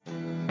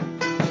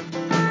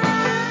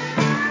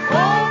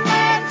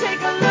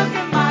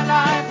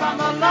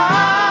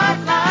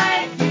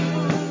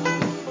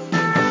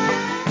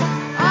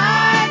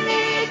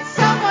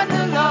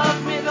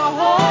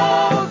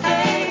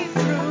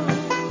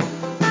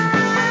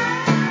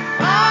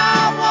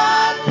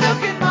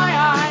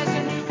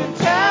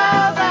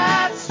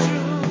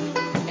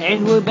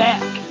And we're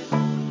back.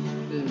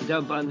 This is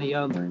Dump on the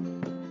Ump.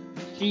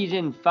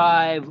 Season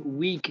 5,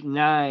 Week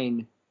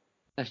 9.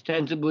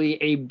 Ostensibly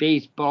a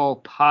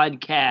baseball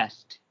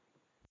podcast.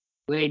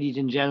 Ladies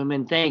and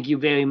gentlemen, thank you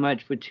very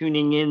much for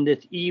tuning in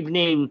this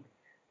evening,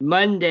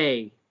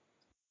 Monday,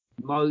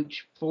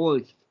 March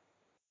 4th.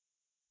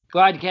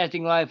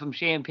 Broadcasting live from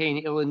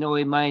Champaign,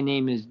 Illinois, my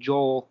name is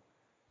Joel.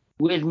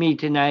 With me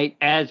tonight,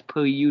 as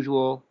per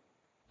usual,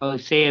 are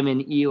Sam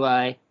and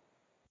Eli.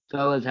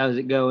 Fellas, how's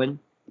it going?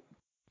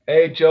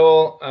 Hey,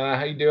 Joel.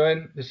 How you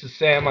doing? This is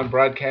Sam. I'm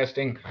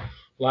broadcasting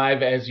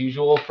live as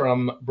usual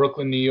from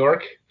Brooklyn, New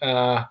York.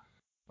 My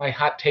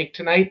hot take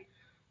tonight,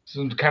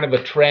 some kind of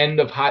a trend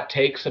of hot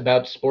takes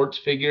about sports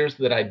figures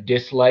that I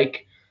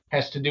dislike,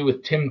 has to do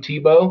with Tim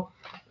Tebow.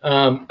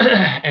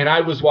 And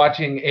I was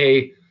watching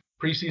a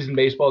preseason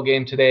baseball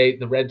game today.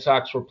 The Red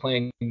Sox were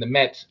playing the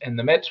Mets, and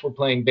the Mets were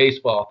playing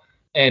baseball.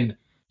 And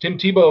Tim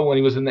Tebow, when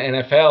he was in the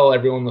NFL,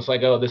 everyone was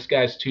like, oh, this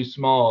guy's too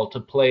small to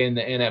play in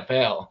the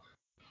NFL.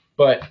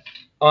 But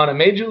on a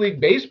Major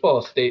League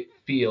Baseball state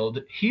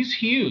field, he's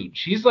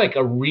huge. He's like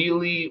a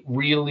really,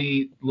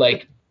 really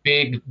like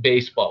big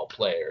baseball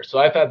player. So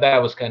I thought that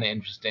was kind of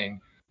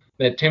interesting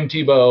that Tim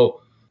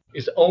Tebow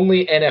is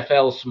only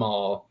NFL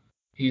small.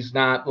 He's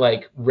not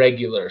like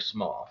regular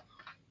small.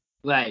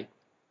 Right.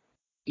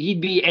 He'd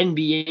be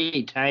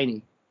NBA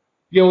tiny.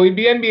 You know, he'd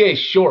be NBA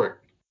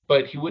short,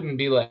 but he wouldn't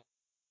be like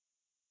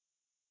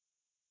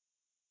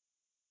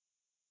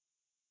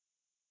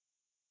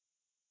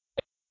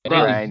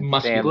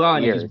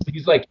muscular.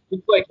 He's like he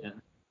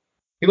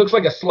looks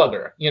like a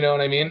slugger. You know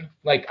what I mean?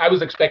 Like I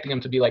was expecting him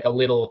to be like a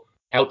little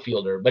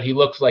outfielder, but he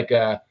looks like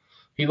a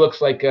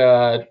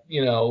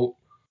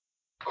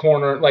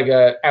corner, like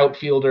a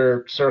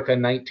outfielder circa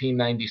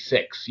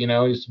 1996. You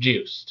know, he's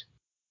juiced.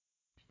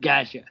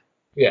 Gotcha.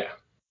 Yeah.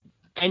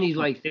 And he's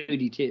like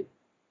 32,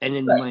 and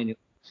in the minors.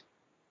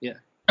 Yeah.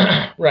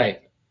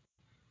 Right.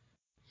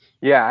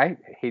 Yeah, I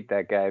hate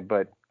that guy,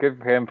 but good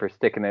for him for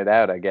sticking it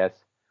out, I guess.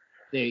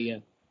 There you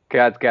go.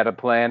 God's got a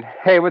plan.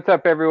 Hey, what's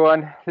up,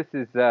 everyone? This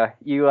is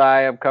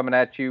Eli. I'm coming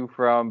at you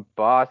from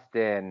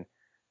Boston,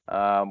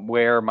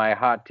 where my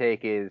hot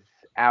take is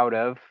out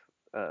of.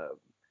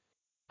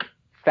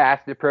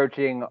 Fast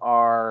approaching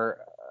our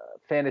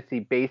fantasy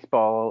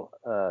baseball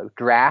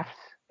drafts,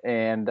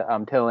 and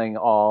I'm telling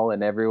all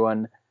and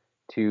everyone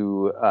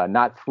to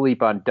not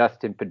sleep on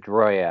Dustin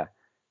Pedroia,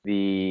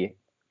 the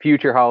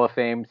future Hall of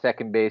Fame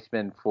second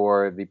baseman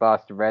for the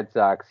Boston Red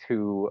Sox,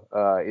 who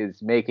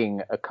is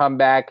making a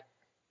comeback.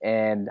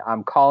 And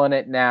I'm calling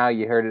it now.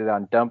 You heard it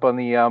on Dump on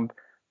the Ump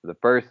for the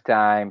first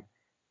time,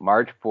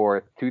 March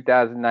 4th,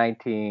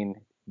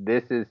 2019.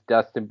 This is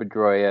Dustin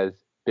Pedroia's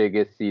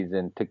biggest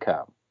season to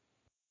come.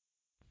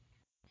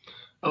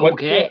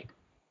 Okay.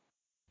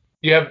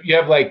 You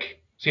have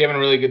like, so you having a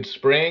really good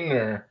spring,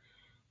 or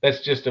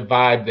that's just a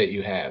vibe that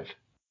you have?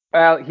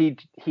 Well, he's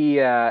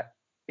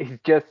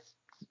just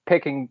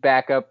picking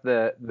back up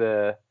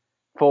the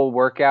full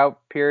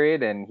workout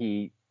period, and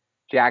he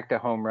jacked a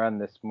home run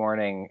this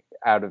morning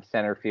out of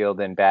center field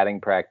in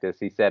batting practice.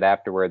 He said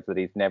afterwards that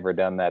he's never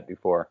done that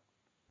before.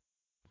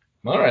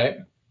 All right.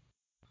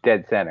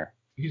 Dead center.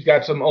 He's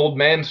got some old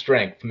man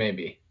strength,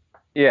 maybe.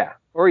 Yeah,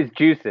 or he's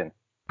juicing.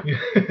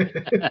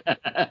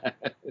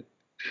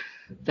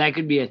 That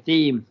could be a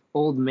theme.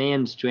 Old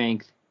man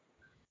strength.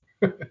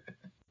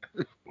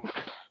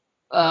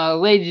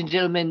 Ladies and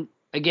gentlemen,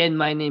 again,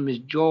 my name is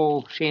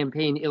Joel,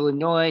 Champaign,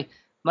 Illinois.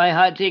 My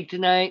hot take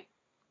tonight,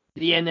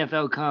 the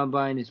NFL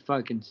Combine is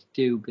fucking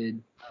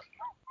stupid.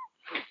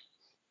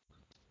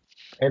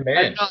 Hey,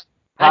 man.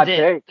 That's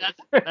it.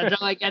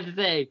 That's all I got to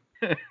say.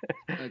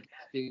 Fucking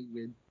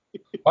stupid.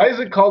 Why is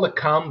it called a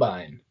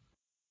combine?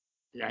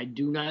 I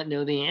do not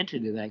know the answer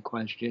to that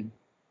question.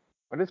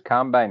 What does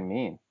combine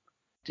mean?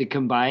 To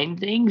combine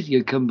things,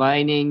 you're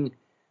combining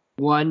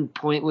one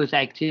pointless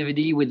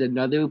activity with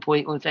another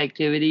pointless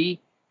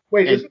activity.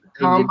 Wait, isn't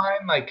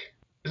combine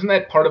isn't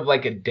that part of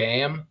like a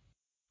dam?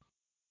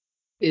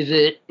 Is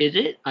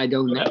it? I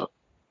don't know.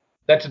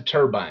 That's a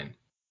turbine.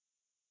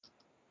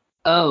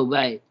 Oh,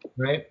 right.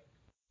 Right?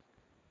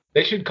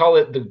 They should call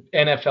it the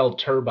NFL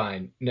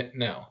turbine.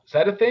 No. Is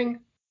that a thing?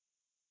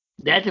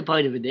 That's a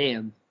part of a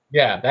dam.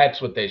 Yeah, that's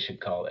what they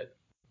should call it.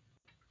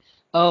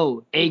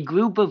 Oh, a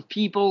group of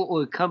people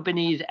or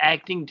companies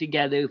acting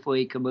together for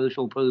a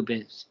commercial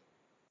purpose,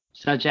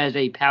 such as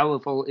a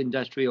powerful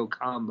industrial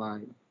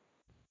combine.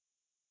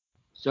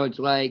 So it's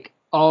like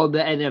all the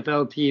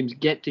NFL teams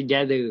get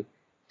together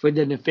for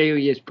the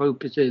nefarious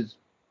purposes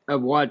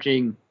of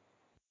watching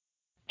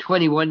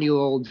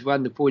 21-year-olds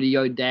run the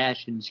 40-yard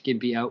dash in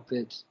skimpy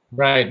outfits.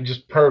 Right,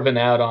 just perving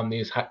out on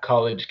these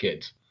college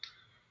kids.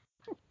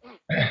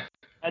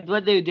 That's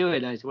what they're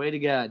doing, I swear to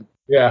God.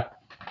 Yeah.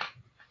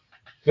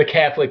 The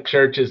Catholic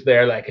Church is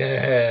there like,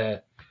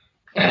 Yes.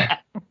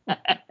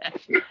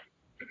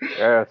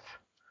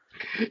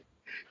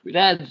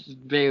 That's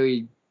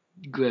very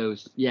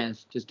gross.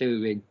 Yes,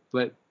 disturbing.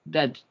 But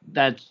that's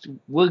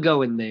we're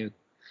going there.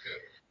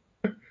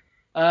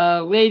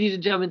 Ladies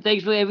and gentlemen,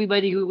 thanks for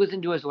everybody who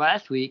listened to us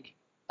last week.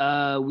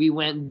 We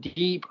went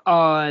deep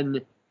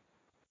on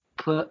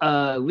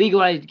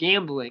legalized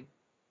gambling,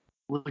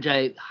 which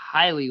I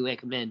highly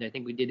recommend. I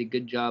think we did a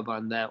good job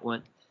on that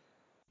one.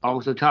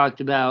 Also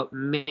talked about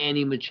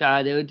Manny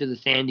Machado to the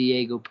San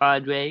Diego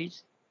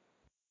Padres.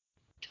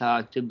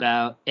 Talked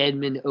about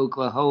Edmond,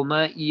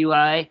 Oklahoma.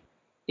 Eli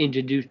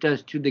introduced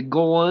us to the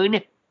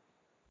Gorn.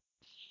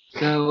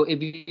 So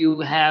if you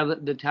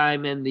have the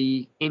time and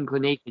the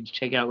inclination to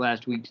check out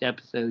last week's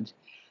episodes.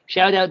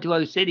 Shout out to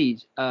our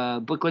cities.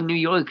 Brooklyn, New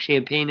York,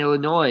 Champaign,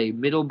 Illinois,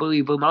 Middlebury,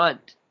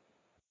 Vermont,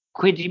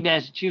 Quincy,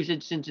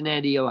 Massachusetts,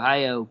 Cincinnati,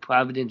 Ohio,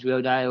 Providence,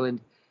 Rhode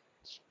Island.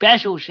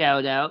 Special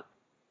shout out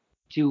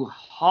to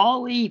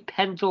Hawley,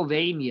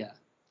 Pennsylvania.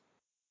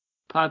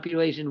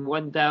 Population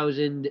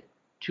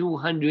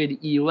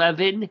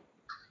 1,211.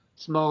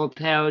 Small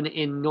town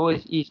in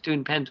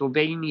northeastern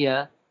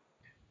Pennsylvania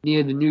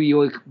near the New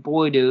York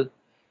border.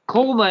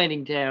 Coal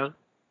mining town.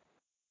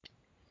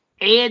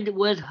 And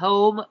was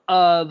home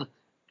of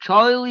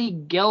Charlie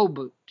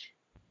Gelbert,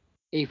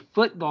 a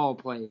football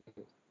player.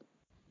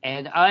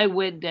 And I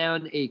went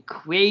down a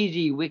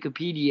crazy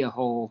Wikipedia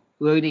hole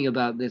learning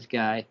about this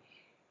guy.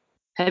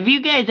 Have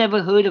you guys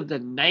ever heard of the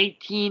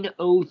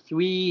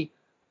 1903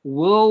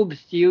 World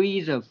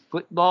Series of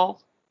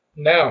Football?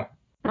 No.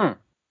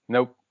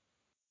 Nope.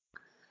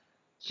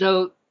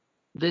 So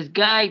this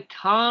guy,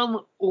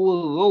 Tom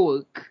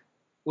O'Rourke,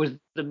 was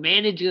the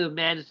manager of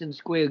Madison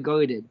Square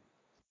Garden.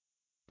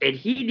 And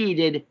he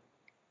needed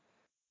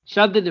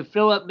something to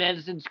fill up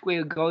Madison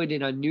Square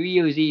Garden on New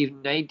Year's Eve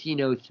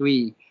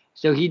 1903.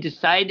 So he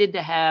decided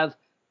to have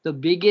the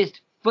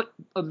biggest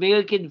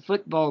American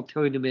football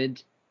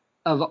tournament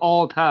of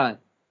all time.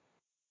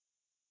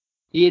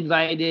 He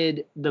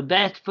invited the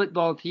best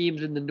football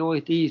teams in the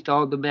Northeast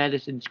all to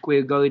Madison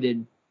Square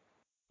Garden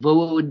for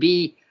what would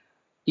be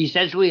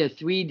essentially a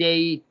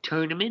 3-day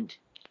tournament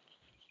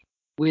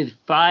with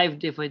 5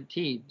 different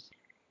teams.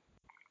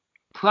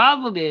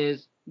 Problem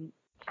is,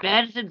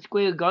 Madison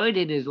Square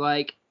Garden is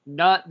like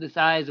not the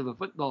size of a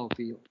football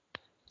field.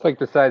 It's like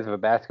the size of a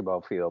basketball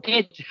field.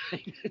 It's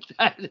like the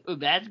size of a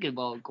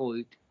basketball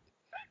court.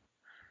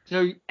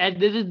 So,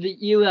 and this is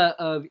the era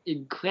of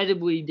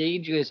incredibly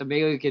dangerous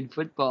American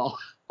football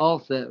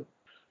also.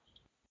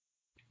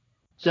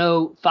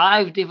 So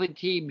 5 different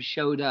teams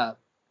showed up.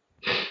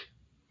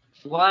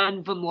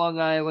 One from Long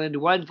Island,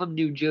 one from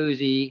New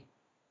Jersey,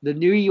 the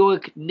New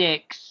York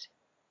Knicks,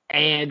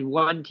 and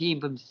one team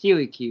from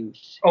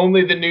Syracuse.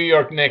 Only the New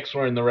York Knicks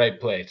were in the right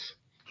place.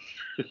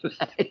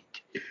 Right?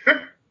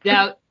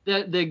 Now,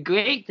 the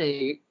great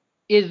thing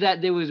is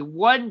that there was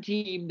one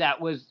team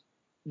that was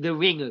the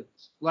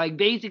ringers. Like,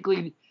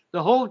 basically,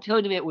 the whole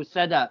tournament was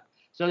set up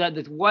so that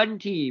this one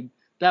team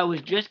that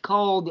was just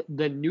called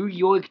the New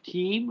York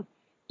team,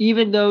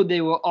 even though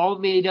they were all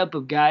made up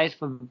of guys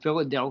from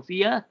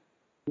Philadelphia,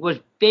 was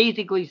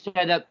basically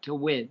set up to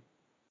win.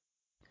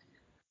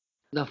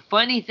 The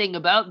funny thing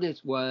about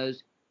this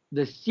was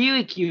the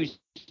Syracuse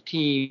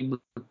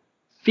team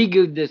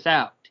figured this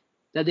out,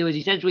 that there was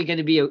essentially going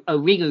to be a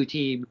ringer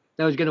team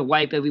that was going to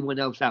wipe everyone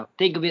else out.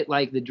 Think of it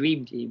like the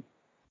Dream Team.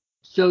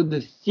 So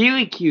the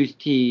Syracuse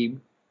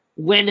team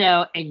went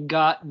out and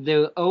got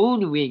their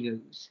own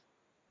ringers,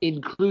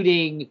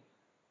 including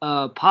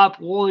Pop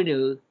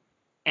Warner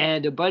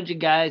and a bunch of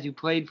guys who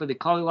played for the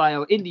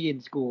Carlisle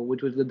Indian School,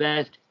 which was the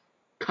best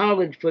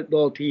college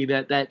football team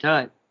at that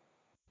time.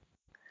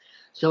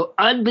 So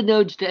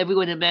unbeknownst to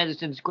everyone in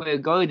Madison Square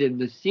Garden,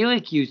 the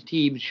Syracuse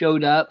team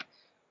showed up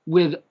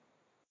with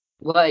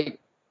like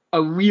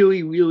a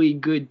really, really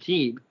good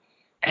team.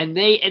 And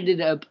they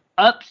ended up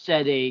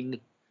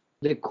upsetting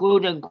the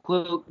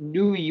quote-unquote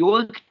New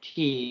York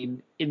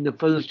team in the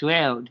first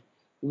round,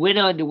 went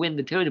on to win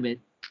the tournament.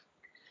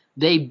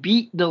 They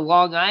beat the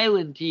Long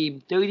Island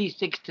team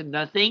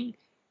 36-0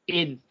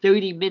 in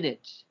 30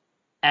 minutes.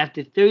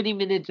 After 30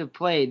 minutes of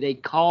play, they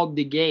called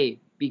the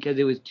game because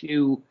it was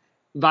too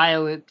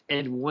violent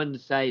and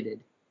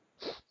one-sided.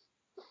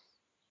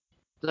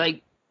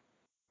 Like,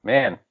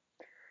 man,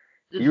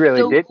 you really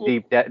so did cool.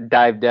 deep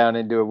dive down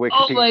into a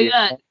Wikipedia. Oh my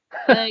god!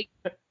 Like,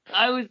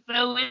 I was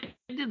so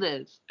into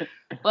this.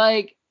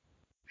 Like,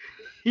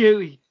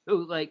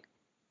 like,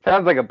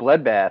 sounds like a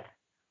bloodbath.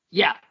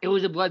 Yeah, it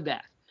was a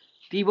bloodbath.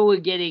 People were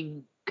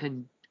getting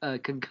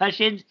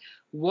concussions.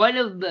 One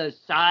of the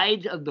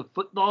sides of the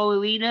football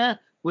arena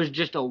was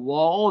just a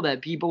wall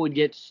that people would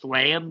get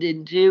slammed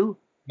into.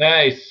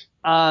 Nice.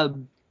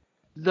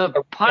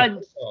 The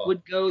punts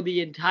would go the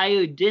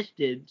entire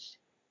distance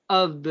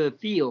of the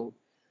field.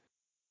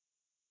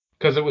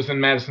 Because it was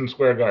in Madison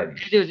Square Garden.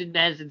 It was in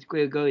Madison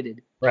Square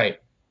Garden. Right.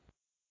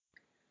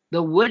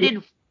 The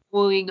wooden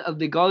flooring of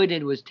the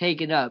garden was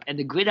taken up, and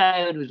the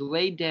gridiron was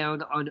laid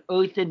down on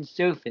earthen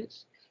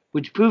surface,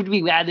 which proved to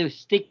be rather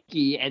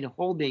sticky and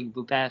holding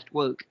for fast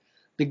work.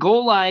 The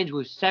goal lines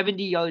were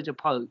 70 yards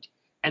apart,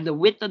 and the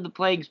width of the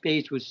playing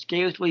space was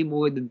scarcely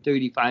more than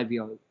 35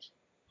 yards.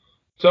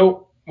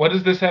 So, what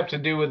does this have to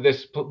do with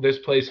this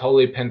place,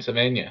 Holy,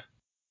 Pennsylvania?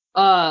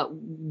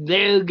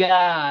 Their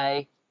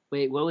guy,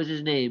 wait, what was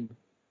his name?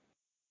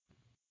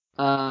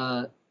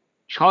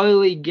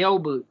 Charlie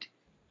Gilbert,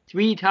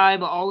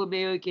 3-time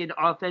All-American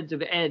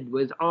offensive end,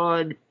 was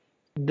on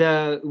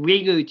the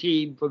Ringer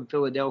team from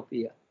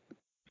Philadelphia.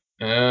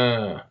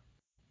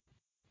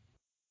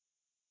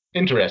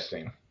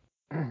 Interesting.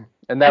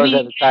 And that was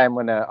at a time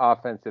when an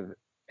offensive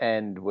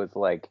end was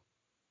like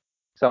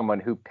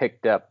someone who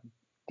picked up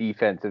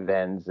defensive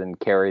ends and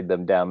carried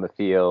them down the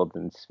field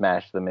and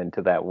smashed them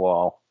into that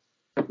wall.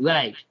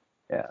 Right.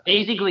 Yeah.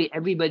 Basically,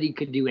 everybody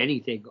could do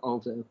anything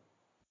also.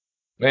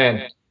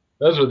 Man,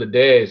 those were the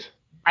days.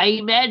 I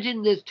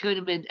imagine this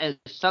tournament as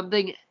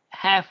something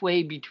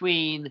halfway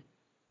between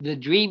the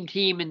Dream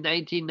Team in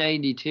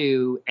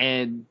 1992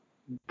 and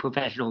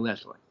professional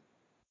wrestling.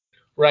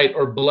 Right,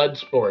 or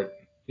Bloodsport.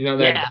 You know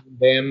that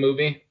Van Damme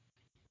movie?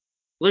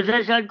 Was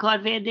that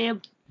Jean-Claude Van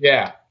Damme?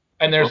 Yeah.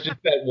 And there's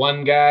just that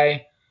one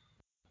guy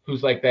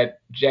who's like that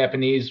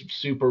Japanese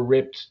super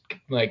ripped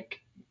like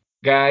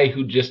guy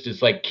who just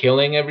is like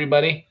killing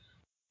everybody.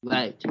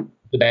 Right.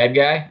 The bad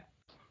guy.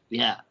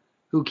 Yeah.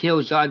 Who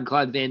kills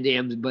Jean-Claude Van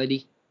Damme's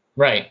buddy?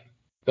 Right.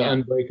 The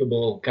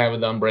unbreakable guy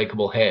with the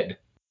unbreakable head.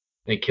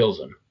 And he kills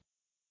him.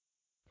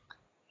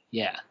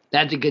 Yeah.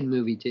 That's a good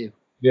movie too.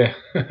 Yeah.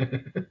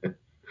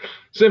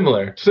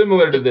 Similar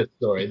to this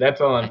story.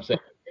 That's all I'm saying.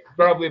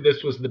 Probably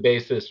this was the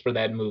basis for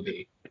that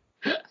movie.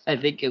 I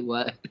think it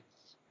was.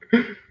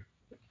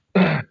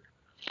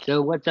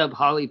 So what's up,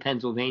 Holly,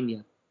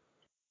 Pennsylvania?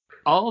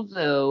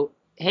 Also,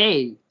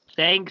 hey,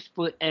 thanks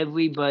for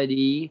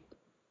everybody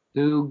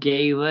who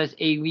gave us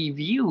a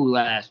review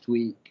last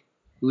week.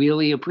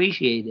 Really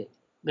appreciate it.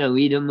 I'll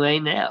read them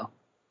right now.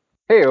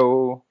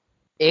 Hey-o.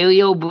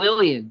 Ariel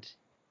Brilliant.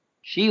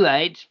 She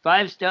writes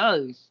 5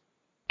 stars.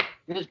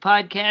 This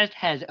podcast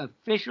has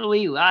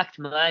officially rocked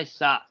my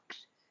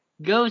socks.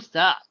 Go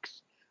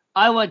Sox.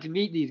 I want to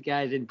meet these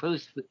guys in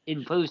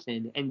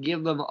person and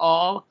give them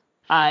all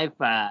high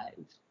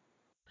fives.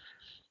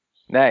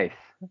 Nice.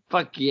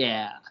 Fuck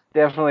yeah.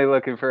 Definitely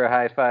looking for a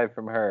high five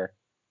from her.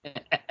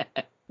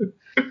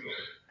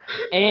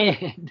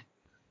 And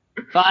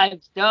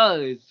 5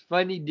 stars,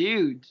 Funny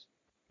Dudes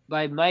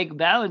by Mike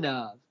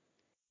Balanov.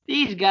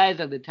 These guys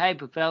are the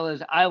type of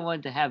fellas I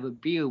want to have a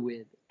beer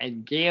with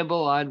and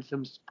gamble on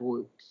some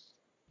sports.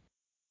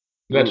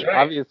 That's right.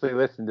 Obviously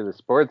listen to the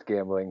sports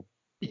gambling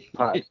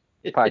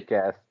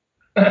podcast.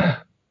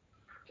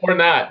 Or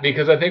not,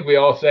 because I think we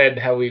all said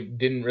how we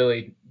didn't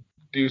really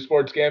do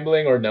sports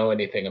gambling or know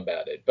anything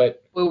about it.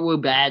 But we're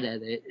bad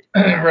at it.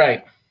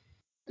 Right.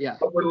 Yeah.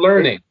 But we're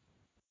learning.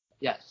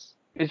 Yes.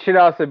 It should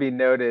also be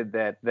noted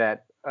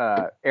that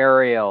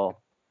Ariel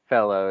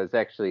fellow is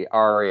actually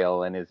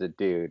Ariel and is a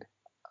dude.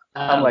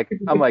 I'm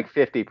like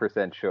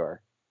 50%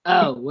 sure.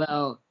 Oh,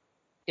 well,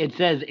 it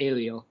says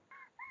Ariel.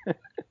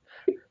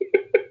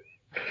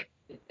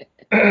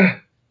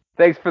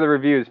 Thanks for the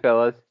reviews,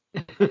 fellas.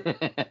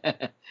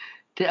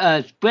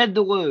 To spread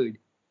the word.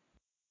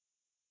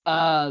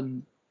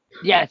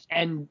 Yes,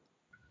 and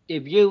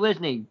if you're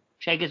listening,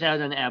 check us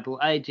out on Apple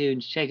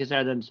iTunes, check us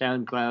out on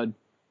SoundCloud,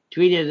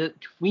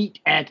 tweet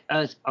at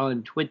us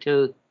on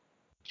Twitter,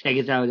 check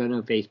us out on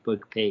our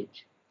Facebook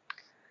page.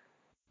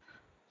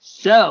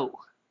 So,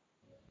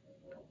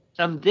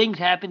 some things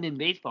happened in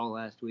baseball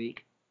last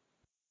week.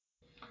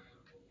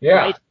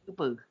 Yeah. Bryce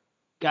Harper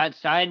got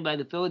signed by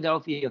the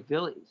Philadelphia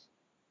Phillies.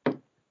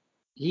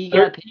 He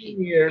got paid.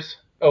 years.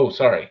 Oh,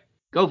 sorry.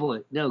 Go for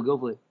it. No, go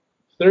for it.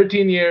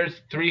 13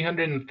 years,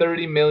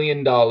 $330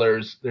 million.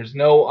 There's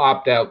no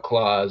opt-out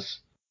clause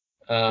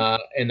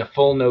and a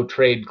full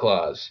no-trade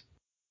clause.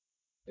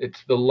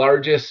 It's the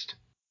largest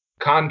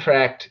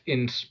contract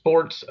in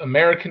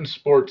American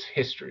sports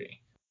history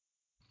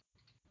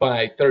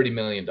by $30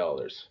 million.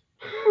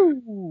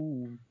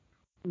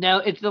 Now,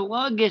 it's the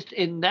longest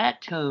in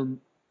that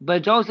term, but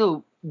it's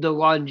also the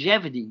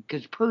longevity,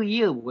 because per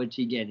year, what's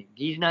he getting?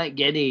 He's not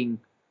getting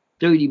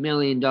 $30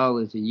 million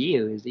a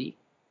year, is he?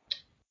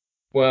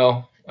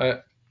 Well,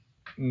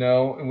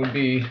 no, it would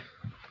be...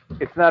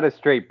 It's not a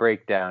straight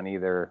breakdown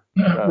either.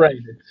 Right.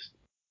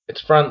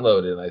 It's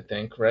front-loaded, I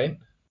think, right?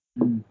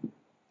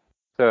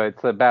 So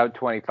it's about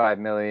 $25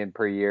 million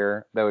per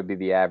year. That would be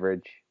the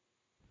average.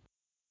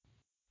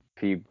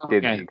 If you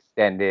did the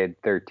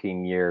extended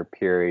 13-year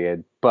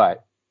period,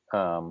 but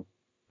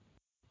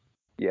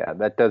yeah,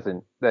 that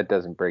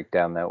doesn't break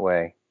down that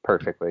way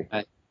perfectly.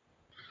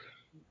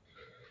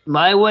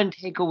 My one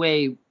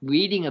takeaway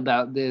reading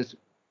about this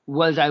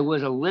was I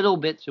was a little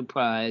bit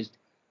surprised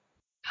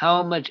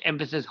how much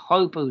emphasis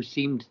Harper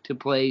seemed to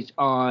place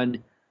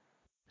on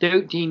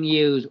 13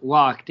 years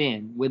locked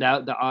in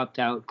without the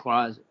opt-out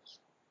clauses.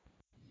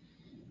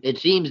 It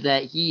seems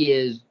that he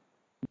is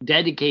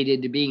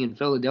dedicated to being in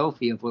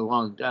Philadelphia for a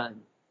long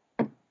time.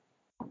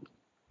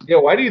 Yeah,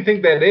 why do you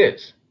think that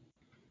is?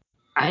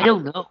 I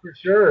don't know. For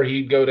sure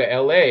he'd go to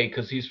L.A.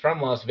 because he's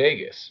from Las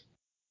Vegas.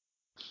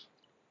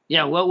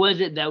 Yeah, what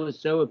was it that was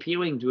so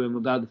appealing to him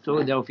about the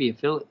Philadelphia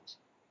Phillies?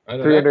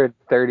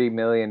 $330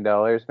 million,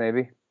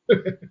 maybe?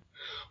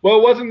 Well,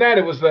 it wasn't that.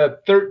 It was the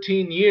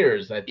 13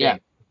 years, I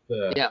think.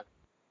 Yeah.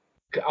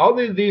 All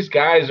of these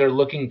guys are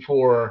looking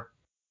for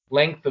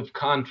length of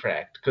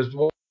contract because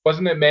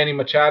wasn't it Manny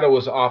Machado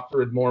was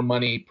offered more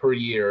money per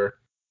year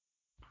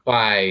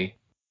by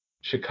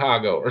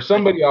Chicago, or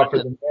somebody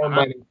offered them more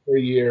money per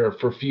year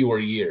for fewer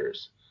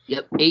years.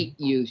 Yep, 8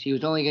 years. He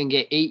was only going to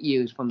get 8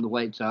 years from the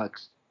White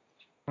Sox.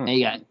 And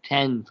he got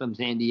 10 from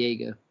San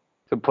Diego.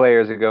 So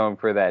players are going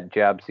for that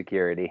job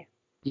security.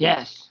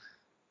 Yes,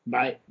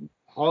 by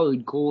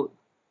hardcore.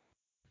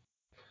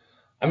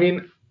 I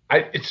mean,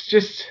 it's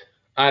just,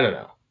 I don't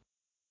know.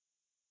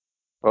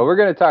 Well, we're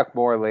going to talk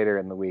more later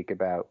in the week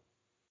about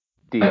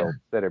deals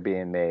that are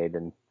being made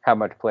and how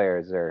much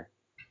players are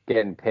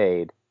getting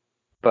paid.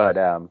 But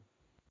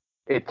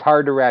it's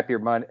hard to wrap your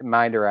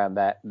mind around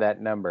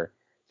that number.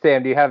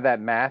 Sam, do you have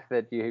that math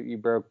that you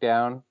broke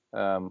down,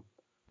 or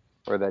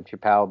that your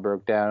pal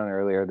broke down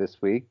earlier this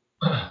week?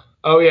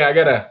 Oh yeah, I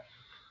got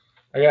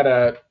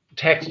a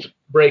text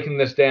breaking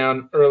this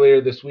down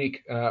earlier this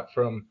week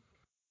from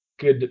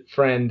good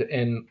friend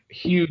and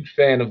huge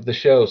fan of the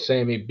show,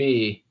 Sammy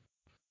B.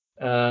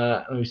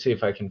 Let me see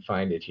if I can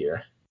find it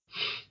here.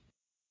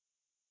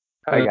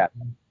 I got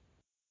it.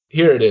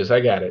 Here it is. I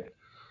got it.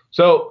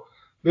 So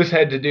this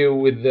had to do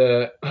with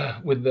the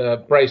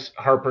Bryce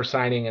Harper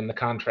signing and the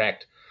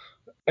contract,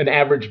 an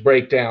average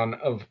breakdown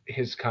of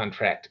his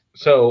contract.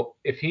 So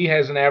if he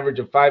has an average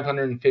of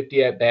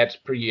 550 at bats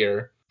per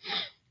year,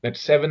 that's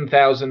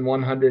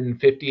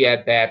 7,150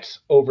 at bats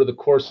over the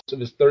course of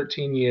his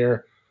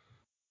 13-year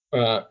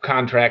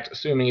contract,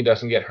 assuming he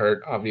doesn't get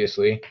hurt,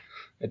 obviously.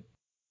 At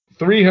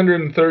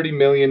 $330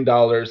 million,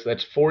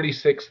 that's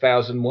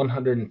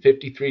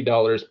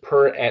 $46,153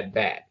 per at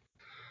bat.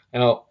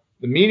 Now,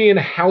 the median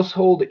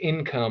household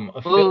income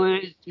of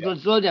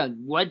Let's slow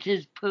down. What's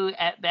his per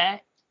at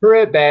bat? Per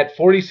at bat,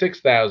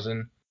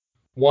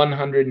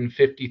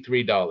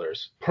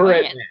 $46,153 per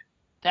at bat.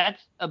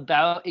 That's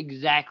about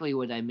exactly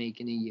what I make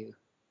in a year.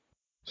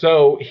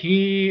 So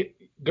he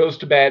goes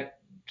to bat,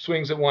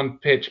 swings at one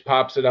pitch,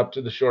 pops it up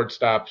to the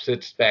shortstop,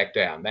 sits back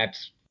down.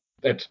 That's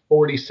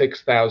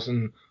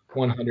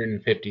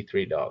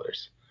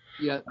 $46,153.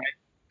 Yep.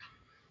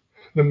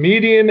 The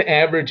median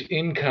average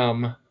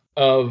income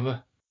of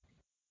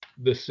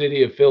the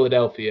city of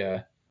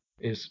Philadelphia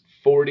is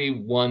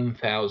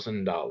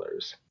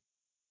 $41,000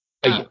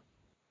 a year.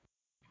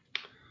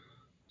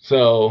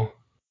 So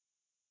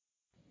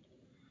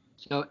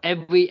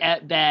every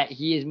at bat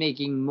he is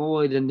making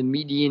more than the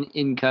median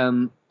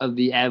income of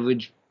the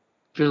average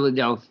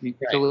Philadelphia.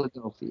 Right.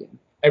 Philadelphian.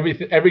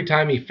 Every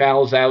time he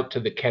fouls out to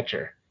the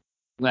catcher.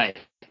 Right.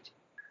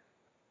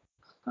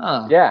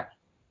 Huh. Yeah.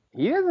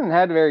 He hasn't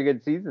had very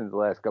good seasons the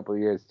last couple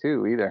of years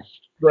too, either.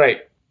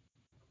 Right.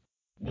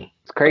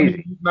 It's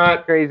crazy.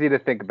 Not crazy to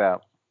think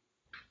about.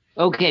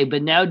 Okay,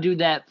 but now do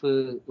that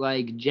for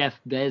like Jeff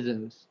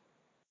Bezos.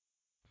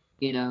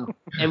 You know,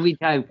 every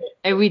time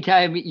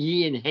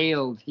he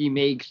inhales, he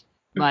makes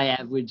my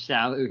average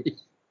salary.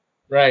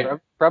 Right.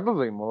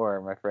 Probably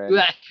more, my friend.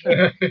 Right.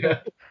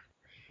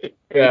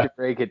 Yeah. To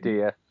break it to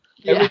you.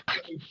 Yeah.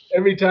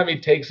 Every time he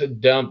takes a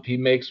dump, he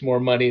makes more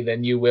money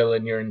than you will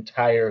in your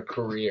entire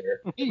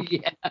career.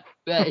 Yeah.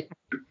 Right.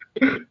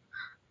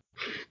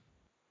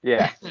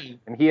 Yeah.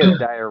 And he has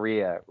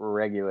diarrhea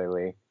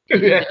regularly.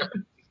 Yeah.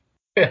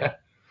 Yeah.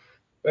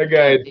 That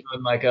guy is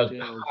on like a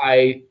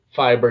high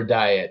fiber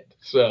diet.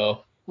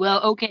 So.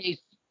 Well, okay.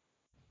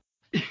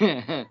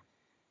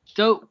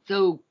 So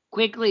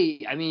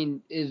quickly, I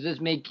mean, does this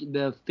make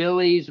the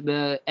Phillies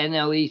the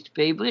NL East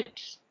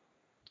favorites?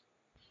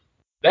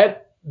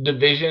 That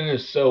division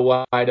is so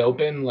wide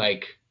open,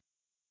 like,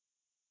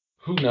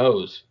 who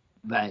knows?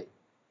 Right.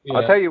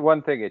 I'll tell you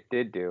one thing it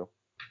did do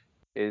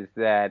is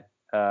that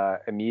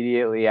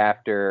immediately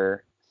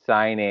after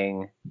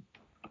signing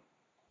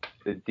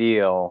the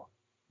deal,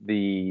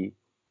 the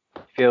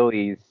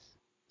Phillies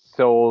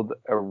sold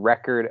a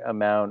record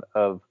amount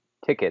of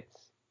tickets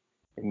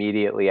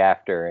immediately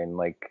after, and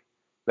like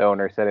the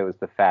owner said it was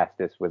the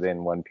fastest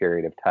within one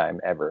period of time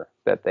ever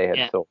that they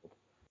had sold.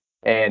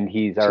 And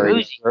he's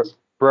already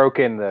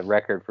broken the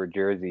record for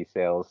jersey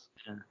sales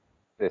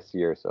this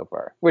year so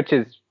far, which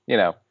is,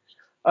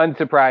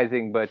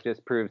 unsurprising, but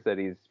just proves that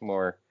he's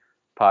more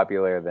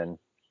popular than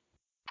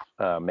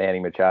Manny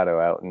Machado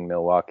out in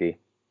Milwaukee.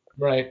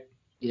 Right.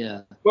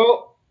 Yeah.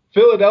 Well,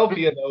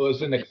 Philadelphia, though,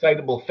 is an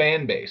excitable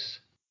fan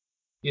base.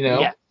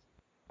 Yeah.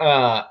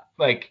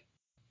 Like,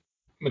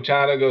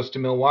 Machado goes to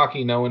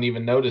Milwaukee, no one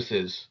even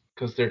notices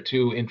because they're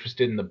too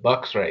interested in the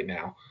Bucks right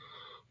now.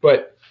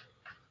 But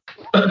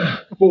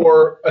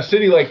for a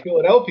city like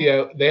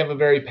Philadelphia, they have a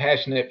very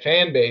passionate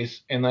fan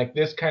base, and like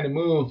this kind of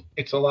move,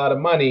 it's a lot of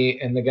money,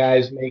 and the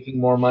guy's making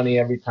more money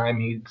every time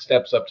he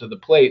steps up to the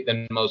plate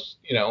than most,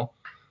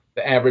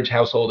 the average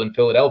household in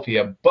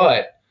Philadelphia.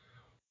 But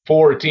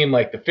for a team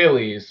like the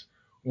Phillies,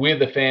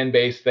 with a fan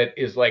base that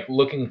is like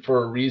looking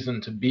for a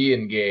reason to be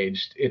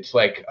engaged, it's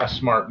like a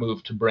smart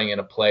move to bring in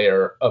a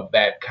player of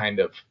that kind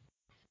of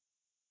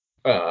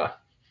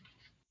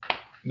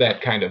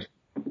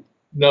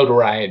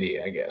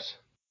notoriety, I guess.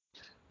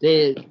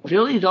 The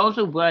Phillies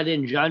also brought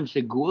in John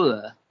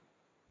Segura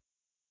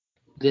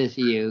this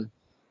year.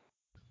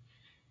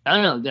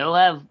 I don't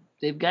know.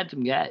 They've got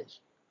some guys.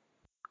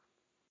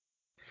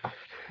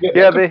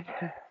 Yeah,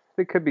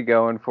 they could be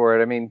going for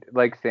it. I mean,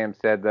 like Sam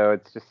said, though,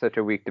 it's just such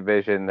a weak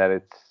division that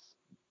it's,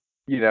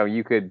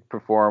 you could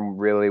perform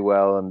really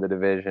well in the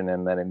division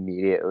and then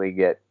immediately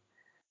get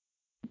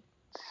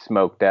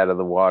smoked out of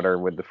the water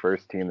with the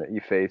first team that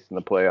you face in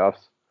the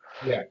playoffs.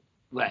 Yeah.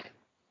 Right.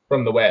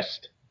 From the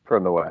West.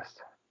 From the West.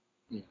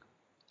 Yeah.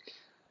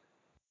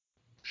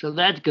 So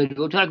that's good.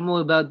 We'll talk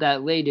more about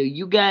that later.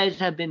 You guys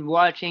have been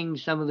watching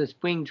some of the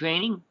spring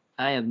training?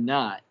 I have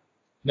not.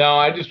 No,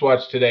 I just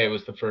watched today. It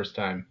was the first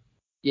time.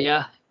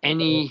 Yeah.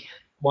 Any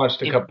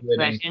watched a couple of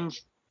innings.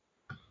 impressions?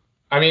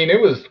 I mean,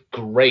 it was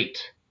great.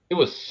 It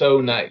was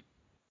so nice.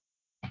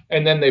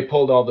 And then they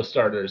pulled all the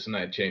starters, and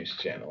I changed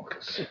channel.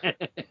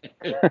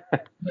 Yeah.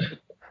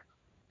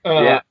 you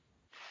know.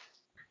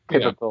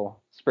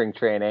 Typical spring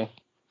training.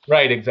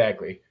 Right,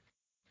 exactly.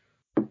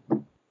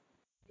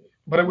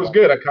 But it was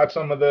good. I caught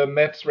some of the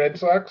Mets Red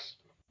Sox.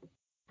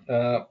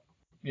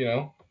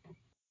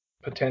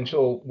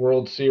 Potential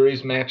World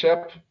Series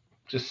matchup.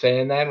 Just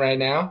saying that right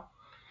now.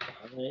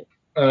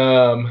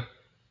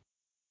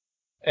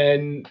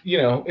 And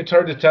it's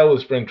hard to tell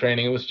with spring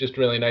training. It was just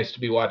really nice to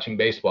be watching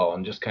baseball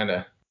and just kind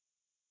of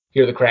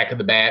hear the crack of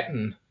the bat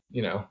and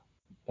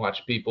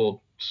watch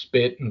people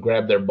spit and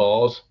grab their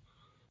balls,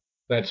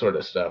 that sort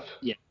of stuff.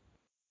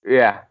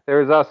 Yeah, there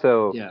was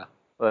also Yeah.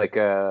 like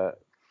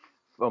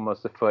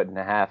almost a foot and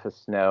a half of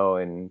snow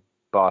in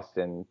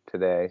Boston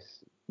today,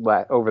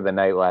 over the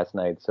night last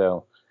night.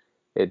 So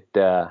it's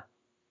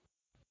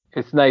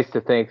nice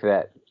to think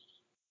that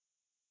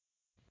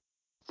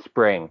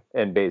spring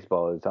and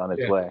baseball is on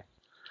its way.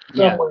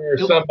 Somewhere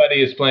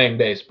somebody is playing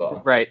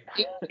baseball. Right.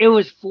 It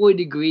was 4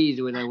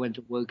 degrees when I went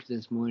to work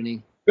this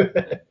morning.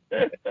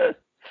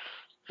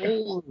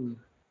 Oh,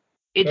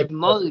 it's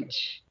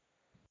March.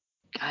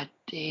 God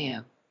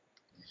damn.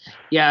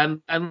 Yeah,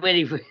 I'm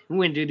ready for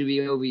winter to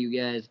be over, you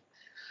guys.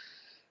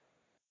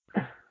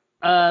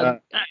 All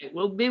right,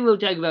 well, maybe we'll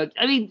talk about.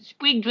 I mean,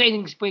 spring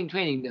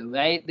training, though,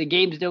 right? The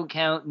games don't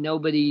count.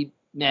 Nobody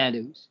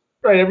matters.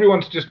 Right.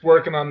 Everyone's just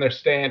working on their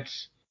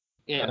stance.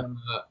 Yeah.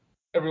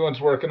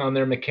 Everyone's working on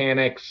their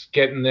mechanics,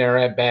 getting their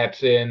at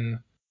bats in.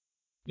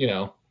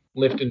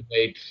 Lifting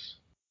weights.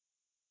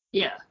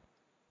 Yeah.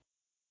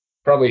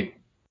 Probably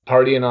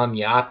partying on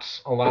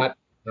yachts a lot.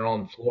 They're all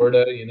in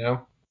Florida,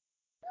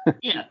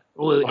 Yeah.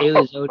 Or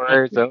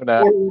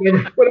Arizona. Or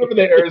whatever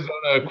the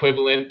Arizona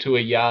equivalent to a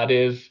yacht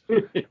is.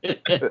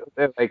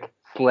 They're like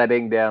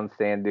sledding down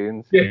sand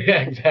dunes.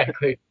 Yeah,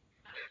 exactly.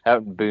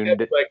 Out in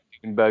boon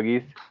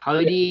buggies.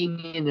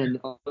 Partying in an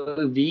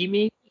RV,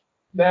 maybe?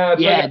 No,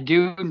 it's like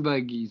dune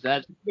buggies.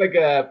 That's like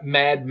a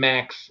Mad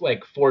Max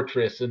like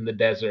fortress in the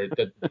desert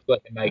that's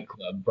like a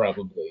nightclub,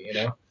 probably,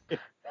 Yeah.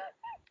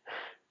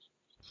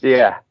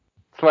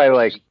 That's why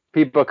like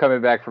people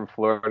coming back from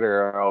Florida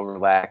are all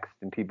relaxed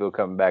and people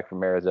coming back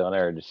from Arizona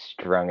are just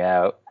strung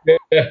out.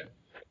 Yeah.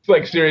 It's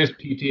like serious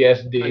the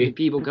PTSD.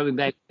 people coming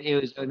back from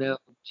Arizona.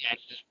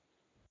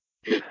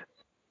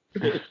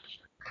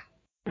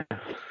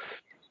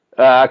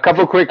 A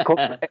couple quick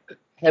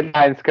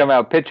headlines come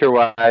out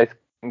pitcher-wise.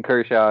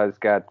 Kershaw has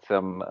got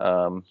some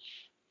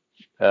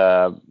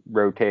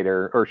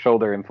rotator or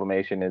shoulder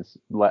inflammation. Is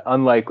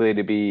unlikely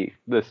to be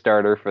the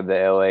starter for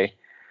the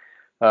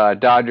LA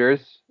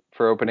Dodgers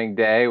for opening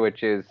day,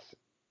 which is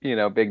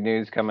big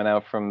news coming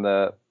out from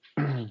the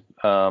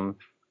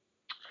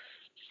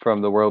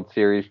from the World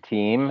Series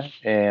team,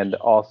 and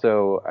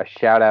also a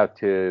shout out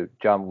to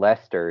John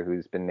Lester,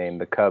 who's been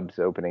named the Cubs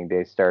opening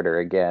day starter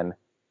again.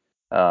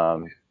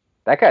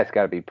 That guy's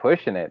got to be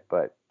pushing it,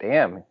 but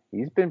damn,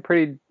 he's been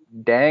pretty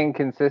dang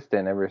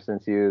consistent ever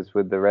since he was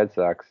with the Red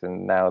Sox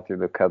and now through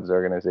the Cubs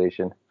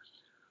organization.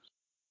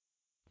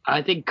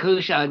 I think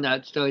Kershaw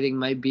not starting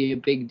might be a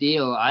big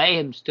deal. I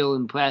am still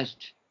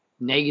impressed,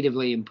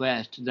 negatively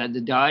impressed, that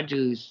the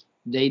Dodgers,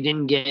 they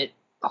didn't get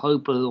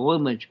Harper or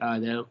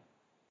Machado.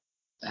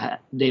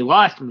 They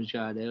lost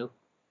Machado.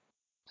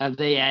 Have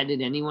they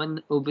added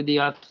anyone over the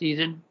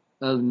offseason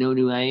of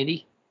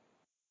notoriety?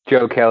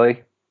 Joe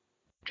Kelly.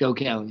 Joe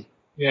Kelly.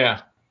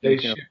 Yeah, they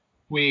shipped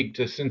Puig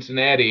to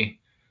Cincinnati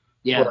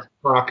Yeah. for a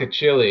crock of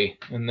chili,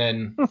 and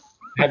then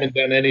haven't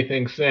done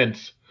anything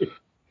since.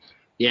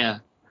 Yeah.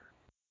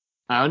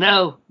 I don't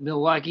know.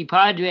 Milwaukee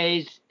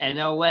Padres,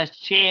 NL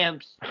West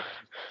champs.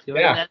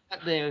 Yeah. That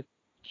out there.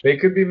 They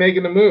could be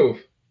making a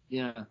move.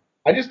 Yeah.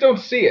 I just don't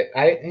see it.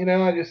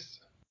 It's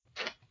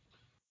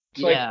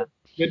Yeah. like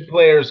good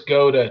players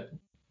go to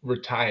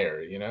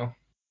retire,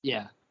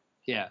 Yeah.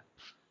 Yeah.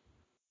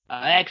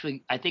 I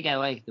think I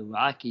like the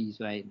Rockies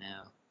right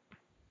now.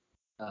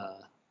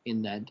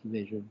 In that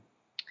division.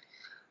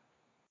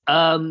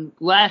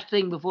 Last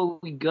thing before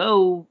we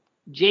go,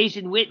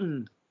 Jason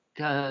Witten.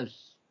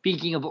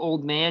 Speaking of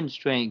old man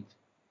strength,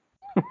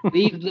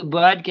 leave the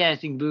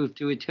broadcasting booth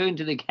to return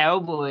to the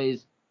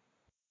Cowboys.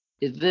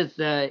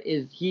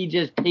 Is he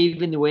just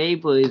paving the way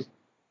for his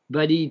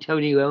buddy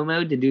Tony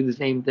Romo to do the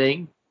same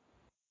thing?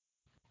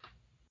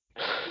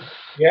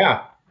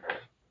 Yeah.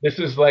 This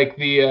is like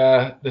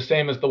the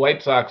same as the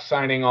White Sox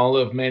signing all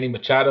of Manny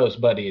Machado's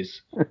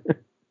buddies.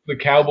 The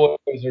Cowboys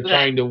Cowboys are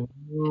trying to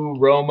woo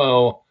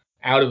Romo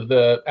out of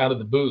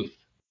the booth.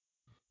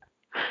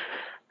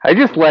 I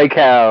just like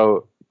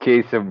how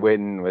Jason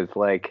Witten was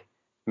like,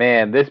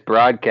 man, this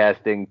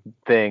broadcasting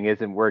thing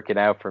isn't working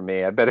out for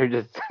me. I better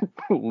just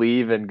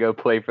leave and go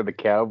play for the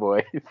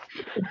Cowboys.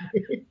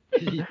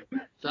 He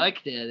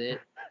sucked at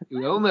it.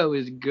 Romo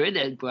is good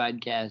at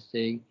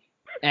broadcasting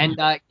and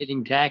not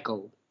getting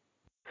tackled.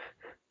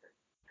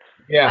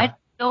 Yeah. I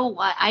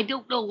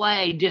don't know why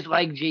I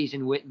dislike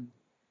Jason Witten.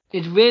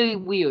 It's very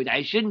weird.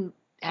 I shouldn't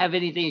have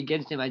anything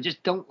against him. I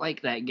just don't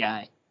like that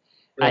guy.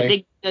 Right. I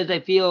think because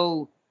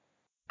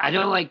I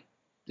don't like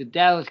the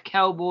Dallas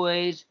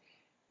Cowboys.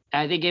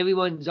 I think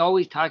everyone's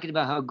always talking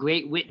about how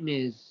great Witten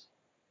is.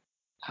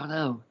 I don't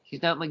know.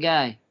 He's not my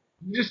guy.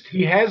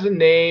 He has a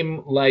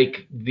name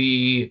like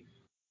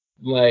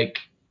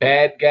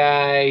bad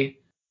guy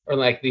or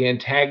like the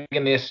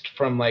antagonist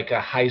from like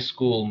a high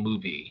school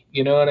movie.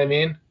 You know what I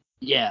mean?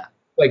 Yeah.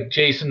 Like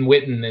Jason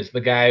Witten is the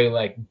guy who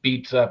like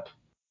beats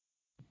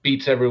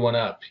everyone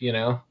up, you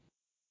know?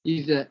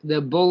 He's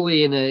the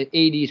bully in a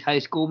 80s high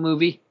school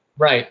movie.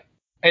 Right.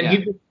 And Yeah.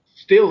 he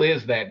still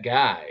is that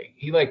guy.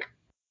 He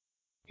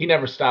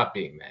never stopped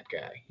being that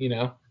guy, you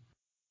know?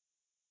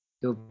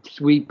 He'll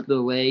sweep the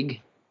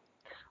leg.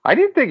 I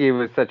didn't think he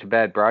was such a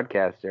bad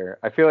broadcaster.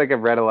 I feel like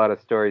I've read a lot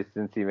of stories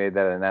since he made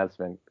that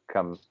announcement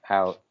come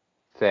out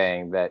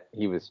saying that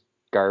he was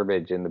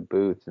garbage in the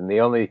booth. And the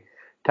only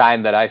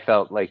time that I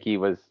felt like he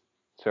was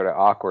sort of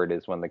awkward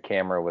is when the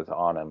camera was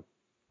on him.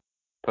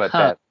 But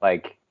that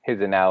like his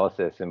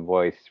analysis and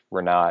voice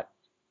were not,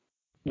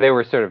 they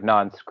were sort of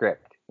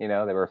non-script, you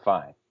know, they were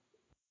fine.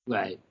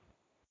 Right.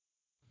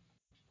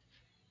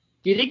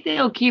 Do you think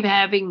they'll keep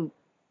having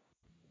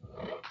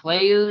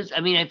players?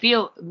 I mean, I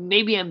feel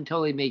maybe I'm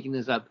totally making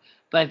this up,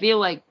 but I feel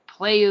like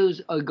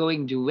players are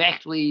going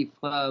directly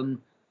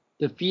from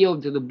the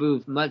field to the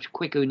booth much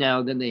quicker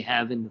now than they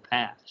have in the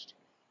past.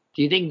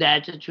 Do you think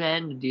that's a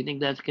trend? Do you think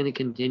that's going to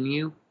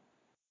continue?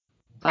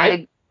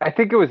 I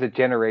think it was a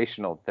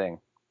generational thing.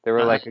 There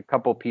were Uh, like a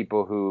couple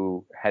people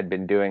who had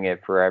been doing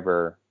it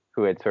forever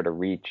who had sort of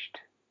reached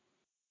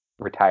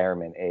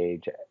retirement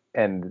age,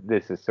 and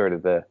this is sort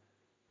of the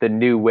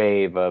new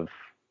wave of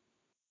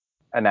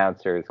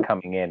announcers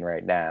coming in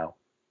right now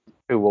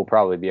who will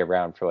probably be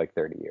around for like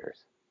 30 years.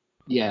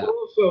 yeah.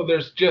 Also,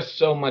 there's just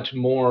so much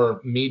more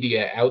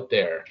media out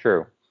there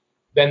True.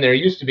 than there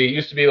used to be. It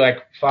used to be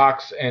like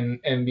Fox and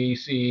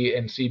NBC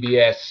and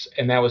CBS,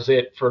 and that was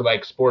it for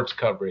like sports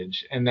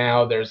coverage. And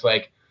now there's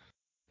like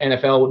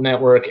NFL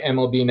Network,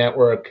 MLB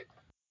Network,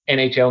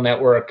 NHL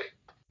Network,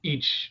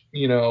 each,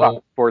 you know,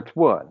 Fox Sports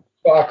 1.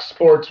 Fox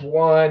Sports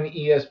 1,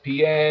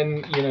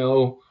 ESPN,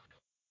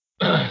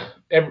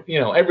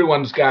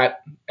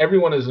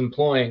 everyone is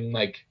employing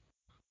like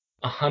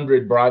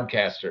 100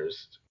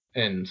 broadcasters,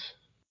 and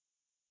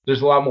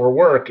there's a lot more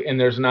work, and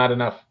there's not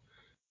enough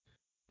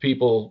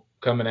people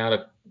coming out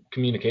of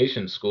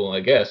communication school, I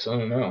guess. I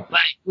don't know.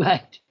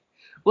 Right.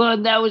 Well,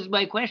 and that was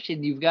my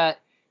question. You've got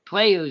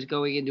players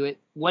going into it.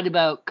 What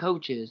about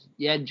coaches?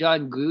 You had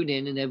John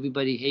Gruden, and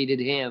everybody hated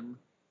him.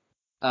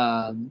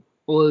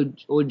 Or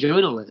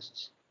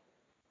journalists.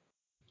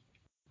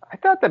 I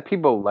thought that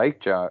people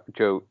liked Joe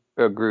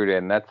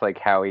Gruden. That's like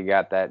how he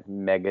got that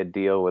mega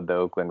deal with the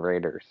Oakland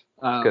Raiders.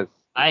 Because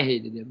I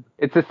hated him.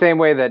 it's the same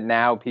way that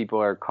now people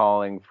are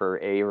calling for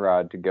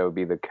A-Rod to go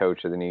be the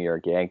coach of the New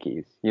York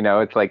Yankees. You know,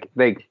 it's like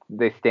they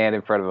stand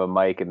in front of a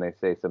mic and they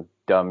say some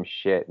dumb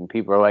shit, and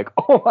people are like,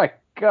 "Oh my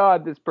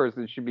God, this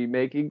person should be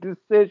making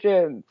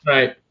decisions."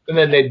 Right. And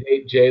then they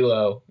date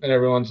J-Lo, and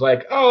everyone's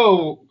like,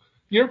 "Oh,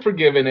 you're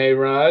forgiven,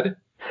 A-Rod."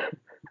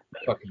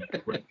 Fucking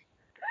prick.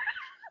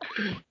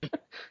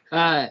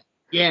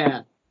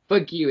 Yeah.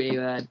 Fuck you,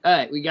 A-Rod.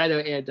 Alright, we got our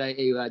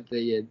anti-A-Rod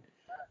thing in.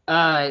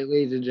 Alright,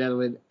 ladies and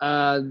gentlemen.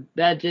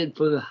 That's it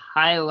for the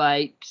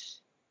highlights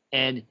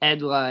and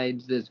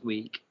headlines this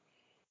week.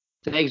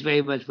 Thanks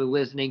very much for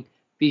listening.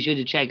 Be sure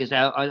to check us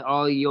out on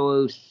all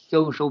your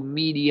social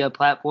media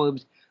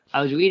platforms.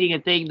 I was reading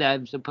a thing that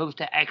I'm supposed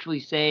to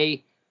actually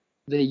say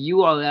the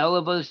URL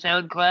of our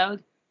SoundCloud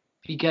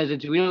because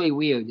it's really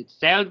weird. It's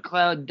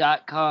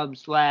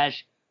soundcloud.com/umpnhemp.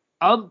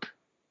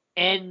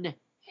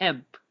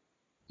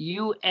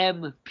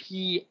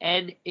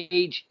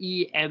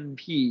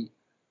 UMPNHEMP.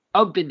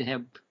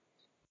 Umpenhemp.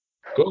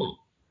 Cool.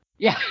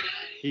 Yeah.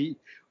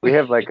 We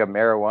have like a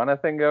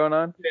marijuana thing going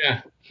on.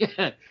 Yeah.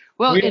 Yeah.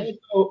 Well,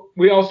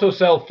 We also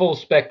sell full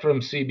spectrum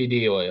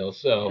CBD oil,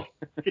 so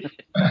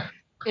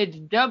it's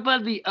dump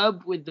on the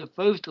ump with the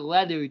first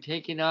letter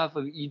taken off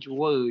of each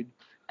word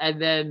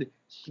and then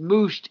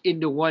smooshed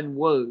into one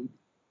word.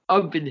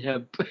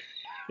 Umpenhemp.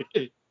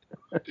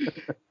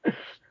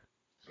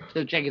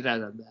 So check us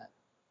out on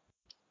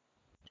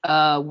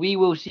that. We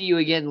will see you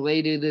again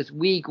later this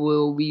week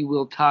where we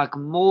will talk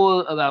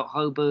more about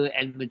Harper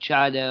and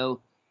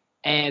Machado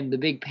and the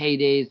big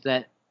paydays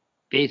that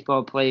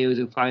baseball players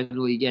are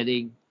finally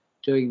getting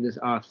during this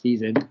off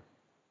season.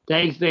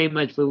 Thanks very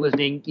much for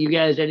listening. You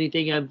guys,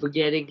 anything I'm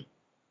forgetting?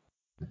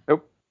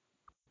 Nope.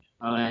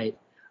 All right.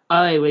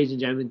 All right, ladies and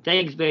gentlemen,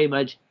 thanks very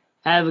much.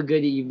 Have a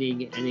good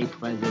evening and a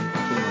pleasant